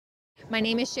My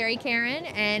name is Shari Karan,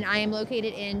 and I am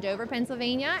located in Dover,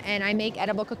 Pennsylvania, and I make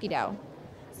edible cookie dough.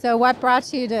 So what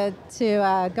brought you to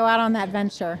go out on that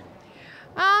venture?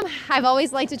 I've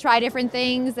always liked to try different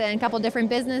things and a couple different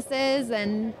businesses,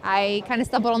 and I kind of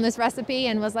stumbled on this recipe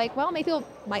and was like, well, maybe people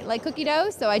might like cookie dough,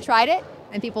 so I tried it,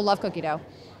 and people love cookie dough.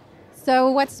 So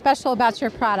what's special about your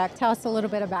product? Tell us a little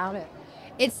bit about it.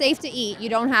 It's safe to eat. You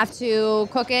don't have to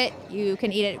cook it. You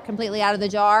can eat it completely out of the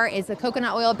jar. It's a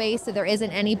coconut oil base, so there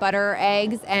isn't any butter or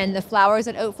eggs, and the flour is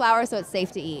an oat flour, so it's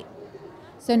safe to eat.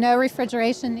 So no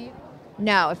refrigeration needed?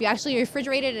 No, if you actually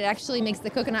refrigerate it, it actually makes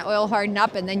the coconut oil harden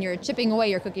up, and then you're chipping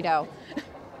away your cookie dough.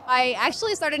 I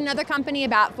actually started another company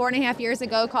about 4.5 years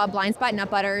ago called Blind Spot Nut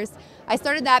Butters. I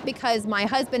started that because my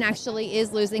husband actually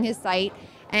is losing his sight,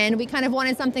 and we kind of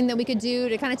wanted something that we could do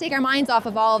to kind of take our minds off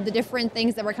of all of the different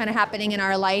things that were kind of happening in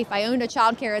our life. I owned a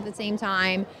childcare at the same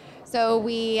time. So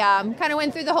we kind of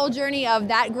went through the whole journey of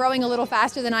that growing a little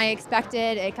faster than I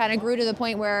expected. It kind of grew to the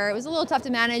point where it was a little tough to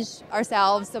manage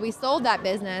ourselves. So we sold that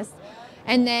business.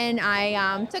 And then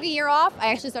I took a year off.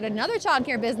 I actually started another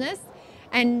childcare business.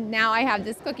 And now I have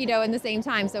this cookie dough in the same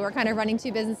time. So we're kind of running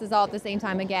two businesses all at the same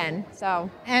time again.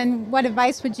 And what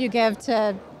advice would you give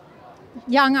to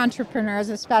young entrepreneurs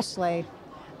especially?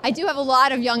 I do have a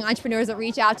lot of young entrepreneurs that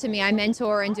reach out to me. I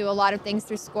mentor and do a lot of things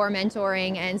through SCORE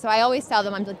mentoring. And so I always tell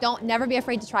them, I'm like, never be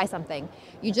afraid to try something.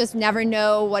 You just never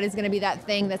know what is going to be that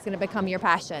thing that's going to become your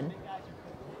passion.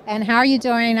 And how are you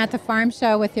doing at the farm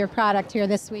show with your product here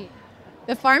this week?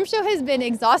 The farm show has been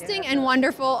exhausting and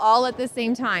wonderful all at the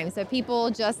same time. So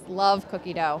people just love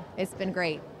cookie dough. It's been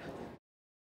great.